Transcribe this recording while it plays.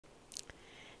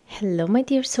Hello, my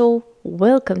dear soul.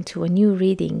 Welcome to a new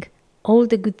reading. All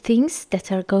the good things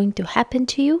that are going to happen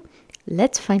to you.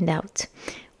 Let's find out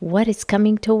what is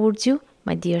coming towards you,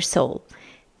 my dear soul.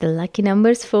 The lucky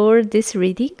numbers for this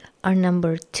reading are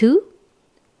number 2,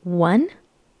 1,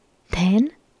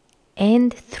 10,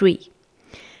 and 3,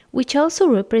 which also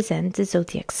represent the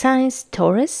zodiac signs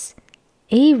Taurus,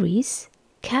 Aries,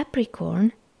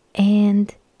 Capricorn,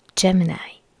 and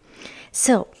Gemini.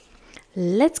 So,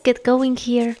 let's get going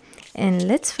here and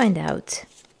let's find out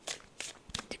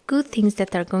the good things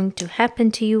that are going to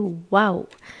happen to you. Wow!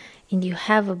 And you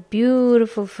have a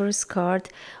beautiful first card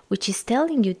which is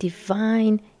telling you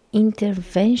divine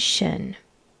intervention.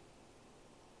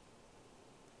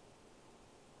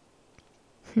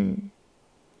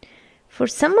 For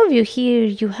some of you here,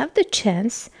 you have the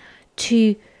chance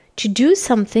to do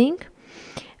something.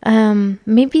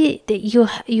 Maybe you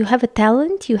have a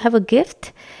talent, you have a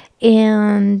gift,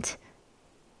 and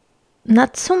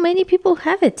not so many people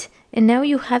have it. And now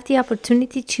you have the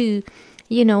opportunity to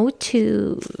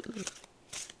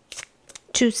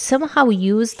somehow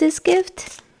use this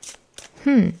gift.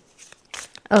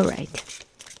 All right.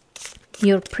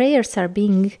 Your prayers are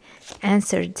being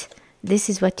answered.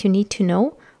 This is what you need to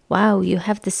know. Wow, you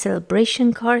have the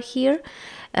celebration card here.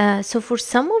 So for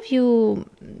some of you,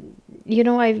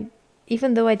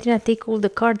 even though I did not take all the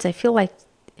cards, I feel like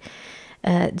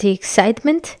the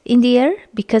excitement in the air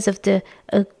because of the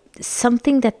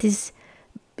something that is,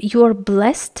 you are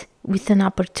blessed with an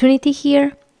opportunity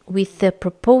here, with the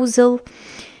proposal,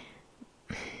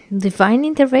 divine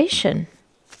intervention.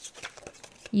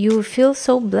 You feel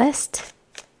so blessed.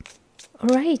 All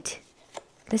right,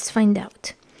 let's find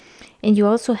out. And you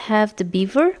also have the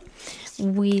beaver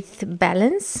with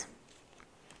balance.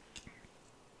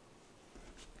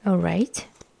 All right,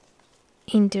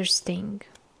 interesting.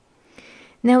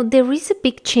 Now there is a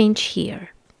big change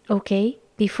here, okay?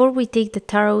 Before we take the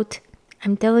tarot,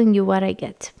 I'm telling you what I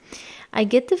get. I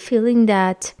get the feeling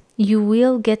that you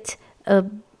will get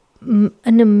an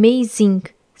amazing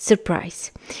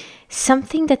surprise.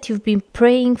 Something that you've been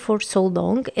praying for so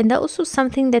long, and also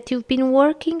something that you've been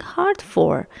working hard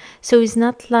for. So it's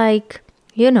not like,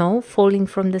 falling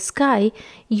from the sky.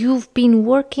 You've been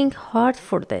working hard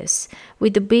for this.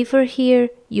 With the beaver here,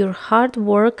 your hard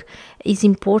work is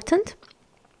important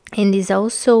and is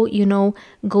also,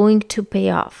 going to pay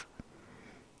off.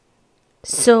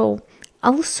 So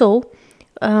also,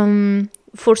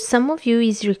 for some of you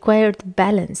is required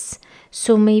balance.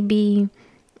 So maybe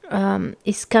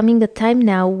it's coming a time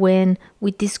now when,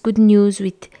 with this good news,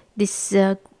 with this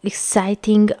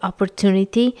exciting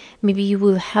opportunity, maybe you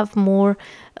will have more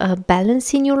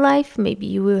balance in your life. Maybe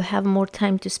you will have more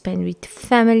time to spend with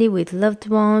family, with loved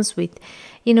ones, with,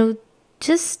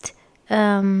 just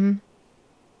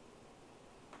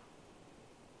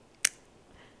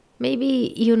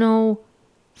maybe,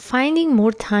 finding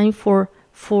more time for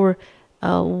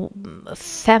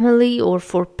family or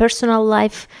for personal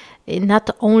life, not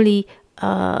only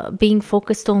being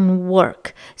focused on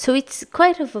work. So it's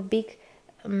quite of a big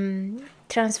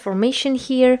transformation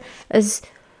here as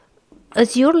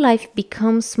your life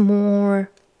becomes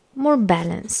more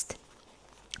balanced.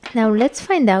 Now let's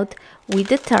find out with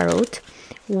the tarot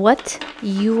what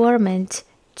you are meant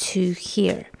to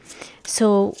hear.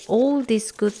 So all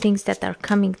these good things that are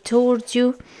coming towards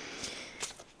you,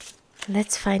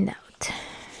 let's find out.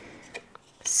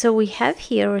 So we have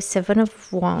here a 7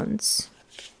 of Wands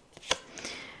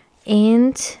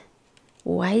and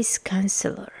Wise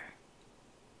Counselor.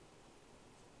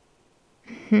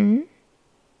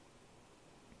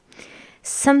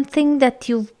 Something that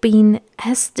you've been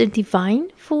asked the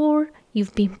divine for,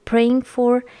 you've been praying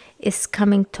for, is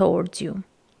coming towards you.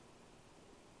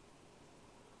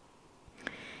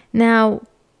 Now,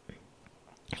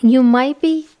 you might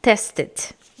be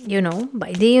tested,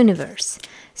 by the universe.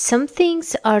 Some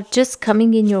things are just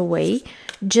coming in your way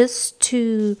just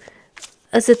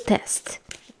as a test,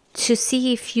 to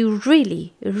see if you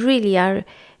really are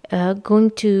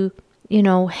going to,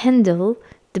 handle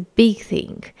the big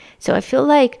thing. So I feel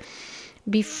like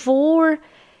before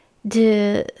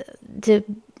this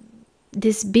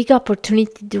big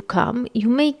opportunity to come, you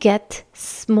may get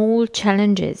small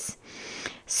challenges.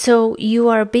 So you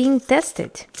are being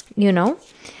tested,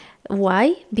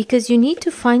 Why? Because you need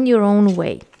to find your own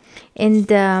way. And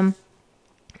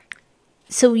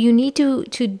so you need to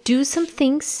do some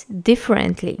things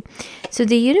differently. So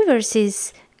the universe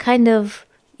is kind of,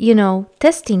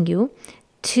 testing you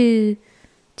to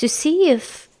see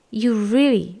if you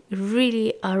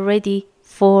really are ready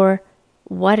for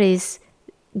what is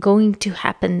going to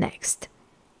happen next.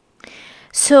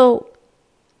 So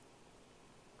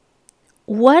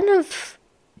one of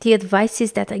the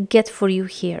advices that I get for you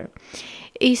here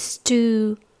is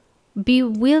to be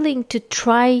willing to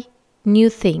try new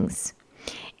things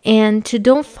and to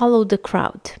don't follow the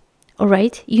crowd. All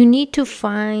right, you need to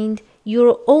find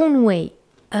your own way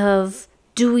of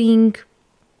doing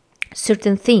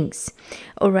certain things.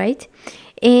 All right,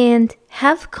 and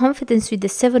have confidence with the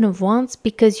Seven of Wands,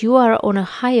 because you are on a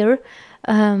higher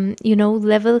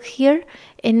level here,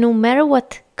 and no matter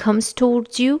what comes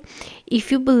towards you,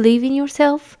 if you believe in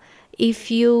yourself,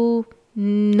 if you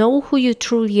know who you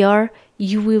truly are,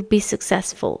 you will be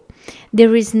successful.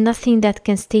 There is nothing that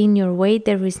can stay in your way.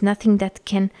 There is nothing that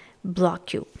can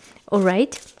block you. All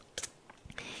right,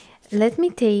 let me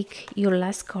take your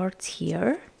last cards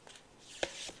here,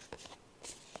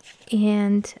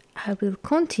 and I will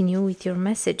continue with your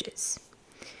messages.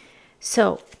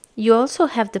 So you also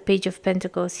have the Page of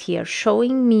Pentacles here,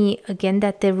 showing me again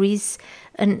that there is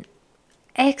an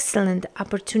excellent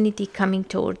opportunity coming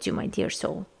towards you, my dear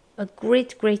soul. A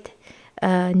great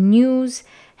news,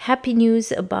 happy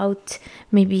news about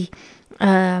maybe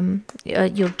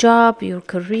your job, your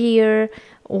career,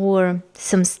 or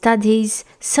some studies.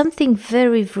 Something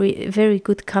very, very, very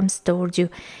good comes towards you.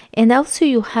 And also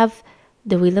you have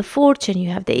the Wheel of Fortune,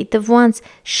 you have the Eight of Wands,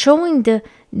 showing the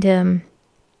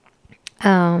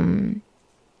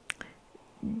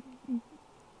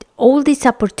all these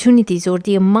opportunities, or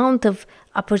the amount of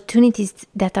opportunities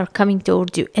that are coming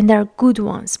towards you, and they are good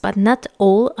ones, but not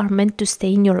all are meant to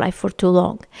stay in your life for too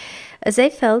long. As I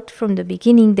felt from the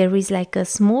beginning, there is like a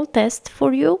small test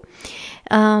for you.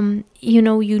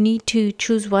 You need to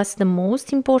choose what's the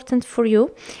most important for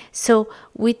you. So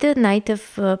with the Knight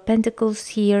of Pentacles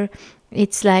here,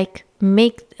 it's like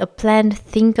make a plan,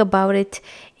 think about it,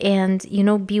 and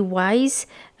be wise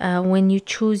when you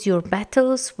choose your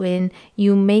battles, when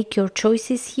you make your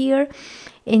choices here.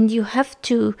 And you have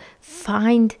to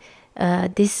find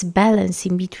this balance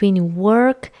in between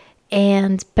work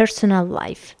and personal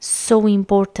life. So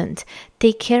important.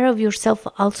 Take care of yourself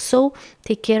also.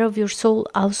 Take care of your soul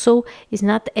also. It's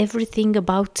not everything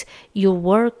about your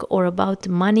work or about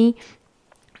money.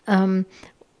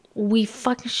 We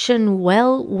function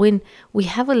well when we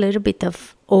have a little bit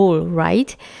of all,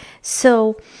 right?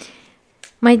 So,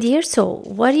 my dear soul,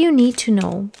 what you need to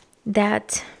know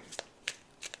that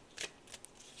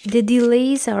the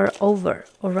delays are over,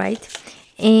 all right?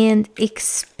 And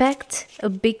expect a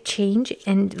big change,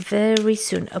 and very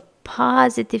soon, a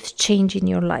positive change in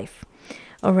your life,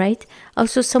 all right?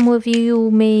 Also, some of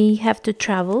you may have to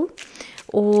travel,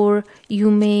 or you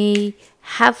may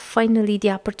have finally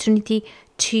the opportunity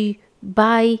to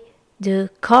buy the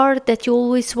car that you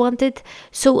always wanted.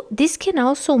 So this can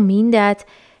also mean that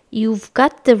you've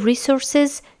got the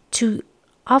resources to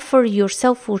offer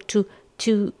yourself, or to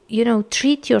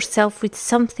treat yourself with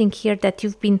something here that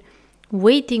you've been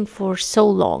waiting for so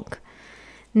long.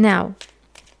 Now,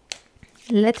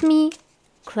 let me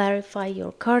clarify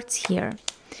your cards here.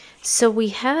 So we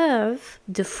have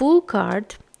the Fool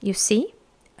card, you see,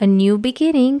 a new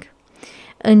beginning,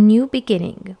 a new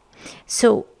beginning.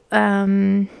 So,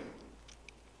 I'm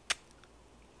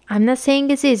not saying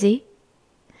it's easy.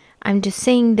 I'm just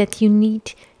saying that you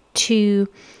need to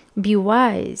be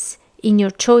wise in your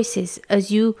choices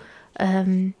as you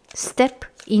step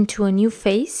into a new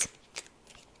phase.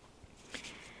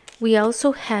 We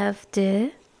also have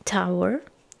the Tower,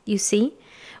 you see.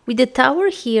 With the Tower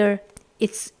here,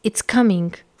 it's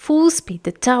coming full speed.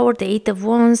 The Tower, the Eight of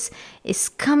Wands is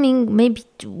coming, maybe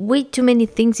way too many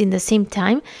things in the same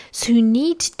time. So you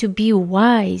need to be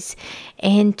wise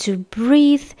and to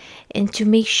breathe and to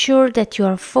make sure that you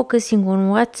are focusing on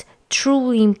what's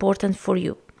truly important for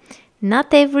you.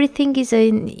 Not everything is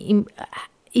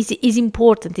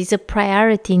important, is a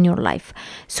priority in your life.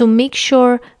 So make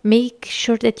sure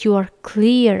that you are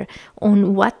clear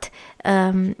on what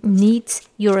needs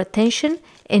your attention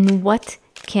and what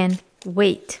can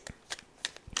wait.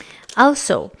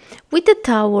 Also, with the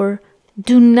Tower,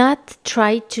 do not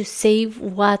try to save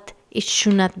what it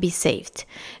should not be saved.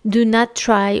 Do not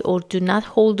try, or do not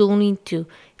hold on into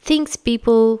things,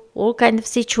 people, all kind of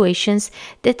situations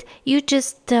that you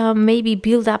just maybe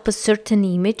build up a certain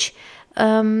image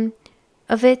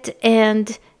of it,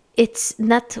 and it's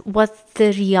not what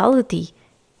the reality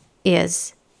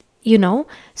is,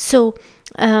 So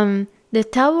the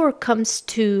Tower comes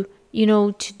to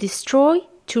destroy,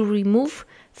 to remove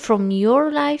from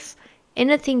your life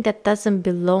anything that doesn't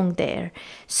belong there.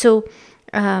 So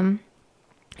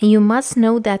you must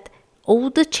know that all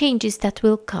the changes that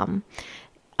will come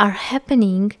are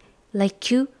happening like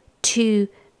you to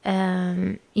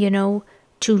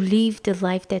live the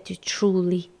life that you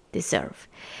truly deserve.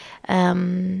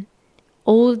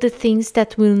 all the things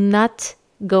that will not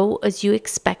go as you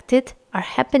expected are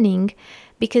happening,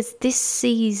 because this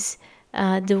is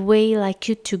the way like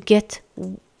you to get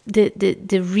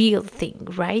the real thing,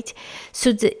 right?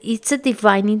 So it's a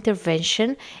divine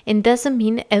intervention, and doesn't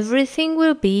mean everything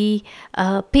will be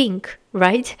pink,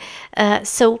 right?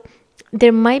 So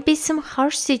there might be some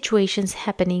harsh situations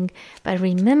happening, but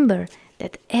remember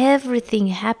that everything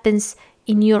happens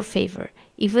in your favor.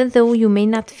 Even though you may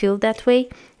not feel that way,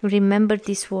 remember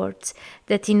these words,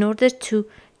 that in order to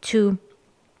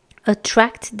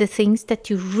attract the things that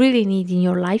you really need in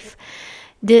your life,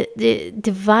 the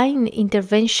divine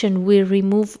intervention will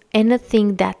remove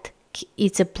anything that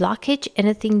is a blockage,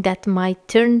 anything that might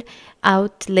turn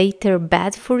out later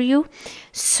bad for you.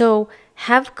 So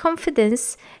have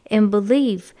confidence and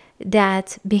believe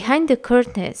that behind the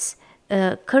curtains,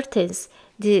 the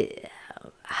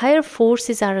higher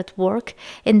forces are at work,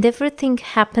 and everything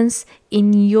happens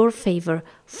in your favor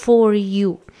for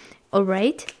you. All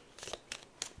right?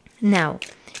 Now,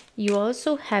 you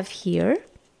also have here,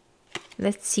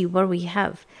 let's see what we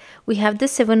have. We have the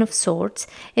Seven of Swords,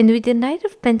 and with the Knight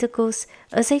of Pentacles,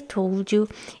 as I told you,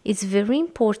 it's very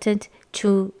important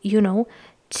to,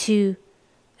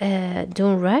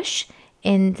 don't rush,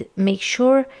 and make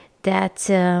sure that,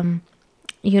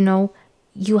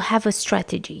 you have a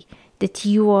strategy, that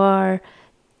you are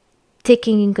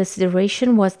taking in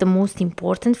consideration what's the most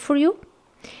important for you,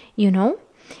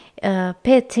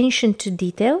 pay attention to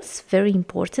details, very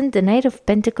important. The Knight of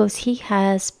Pentacles, he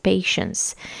has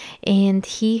patience, and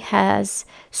he has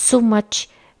so much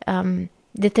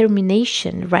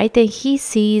determination, right? And he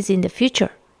sees in the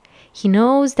future. He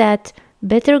knows that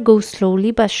better go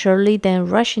slowly but surely than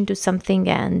rush into something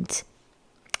and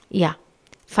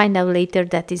find out later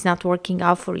that is not working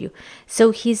out for you.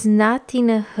 So he's not in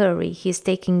a hurry. He's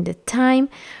taking the time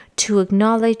to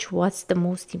acknowledge what's the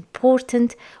most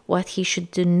important, what he should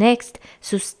do next.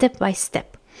 So step by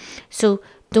step. So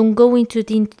don't go into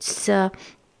this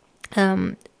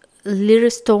little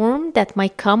storm that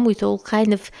might come with all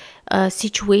kind of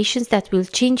situations that will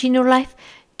change in your life.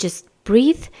 Just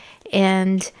breathe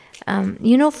and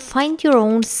find your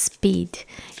own speed.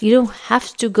 You don't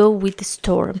have to go with the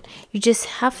storm. You just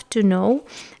have to know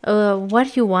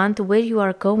what you want, where you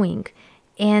are going.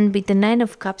 And with the Nine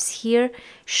of Cups here,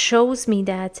 shows me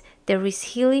that there is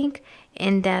healing,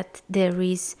 and that there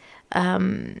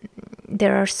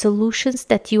are solutions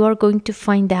that you are going to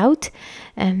find out.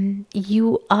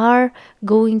 You are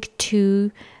going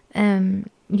to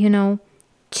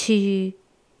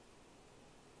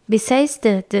besides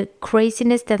the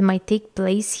craziness that might take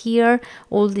place here,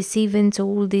 all these events,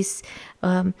 all this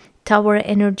tower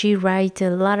energy, right? A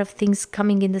lot of things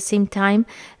coming in the same time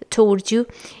towards you.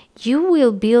 You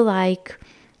will be like,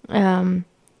 on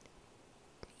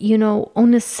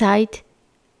a side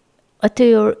at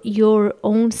your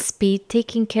own speed,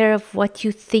 taking care of what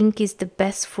you think is the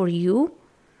best for you.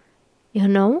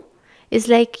 It's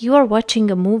like you are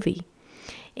watching a movie,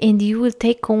 and you will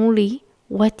take only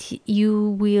what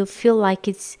you will feel like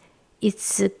it's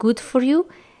good for you,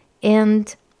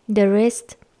 and the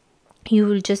rest you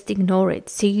will just ignore it.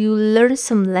 So you learn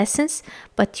some lessons,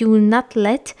 but you will not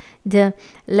let the,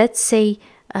 let's say,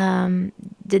 the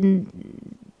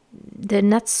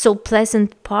not so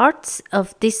pleasant parts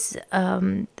of these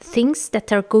things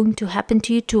that are going to happen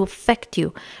to you to affect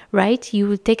you, right? You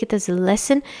will take it as a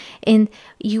lesson, and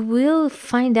you will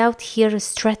find out here a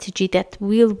strategy that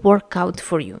will work out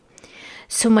for you.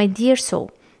 So my dear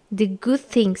soul, the good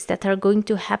things that are going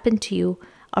to happen to you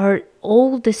are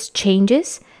all these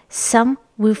changes. Some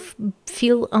will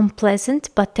feel unpleasant,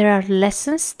 but there are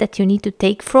lessons that you need to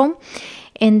take from,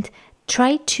 and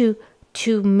try to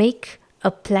make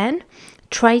a plan.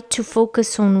 Try to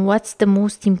focus on what's the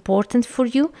most important for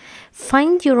you.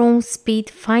 Find your own speed,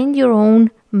 find your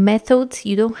own method.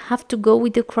 You don't have to go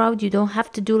with the crowd. You don't have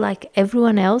to do like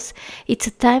everyone else. It's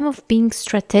a time of being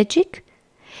strategic.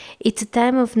 It's a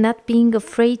time of not being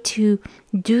afraid to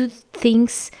do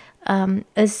things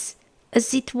as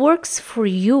it works for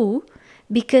you,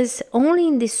 because only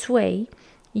in this way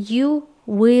you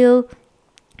will,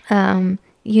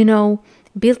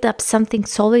 build up something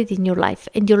solid in your life,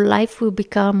 and your life will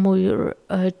become more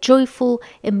joyful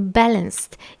and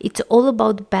balanced. It's all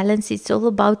about balance. It's all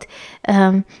about,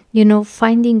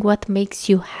 finding what makes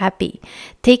you happy,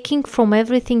 taking from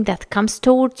everything that comes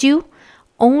towards you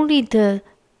only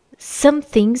some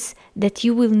things that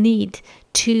you will need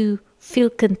to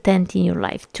feel content in your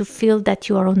life, to feel that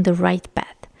you are on the right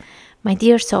path. My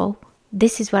dear soul,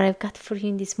 this is what I've got for you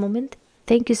in this moment.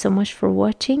 Thank you so much for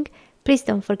watching. Please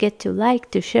don't forget to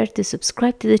like, to share, to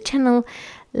subscribe to the channel.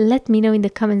 Let me know in the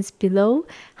comments below.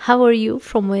 How are you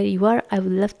from where you are? I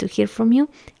would love to hear from you.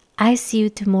 I see you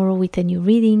tomorrow with a new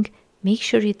reading. Make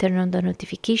sure you turn on the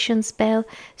notifications bell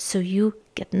so you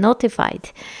get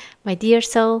notified. My dear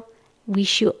soul,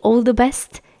 wish you all the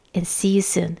best and see you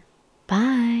soon.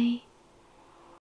 Bye.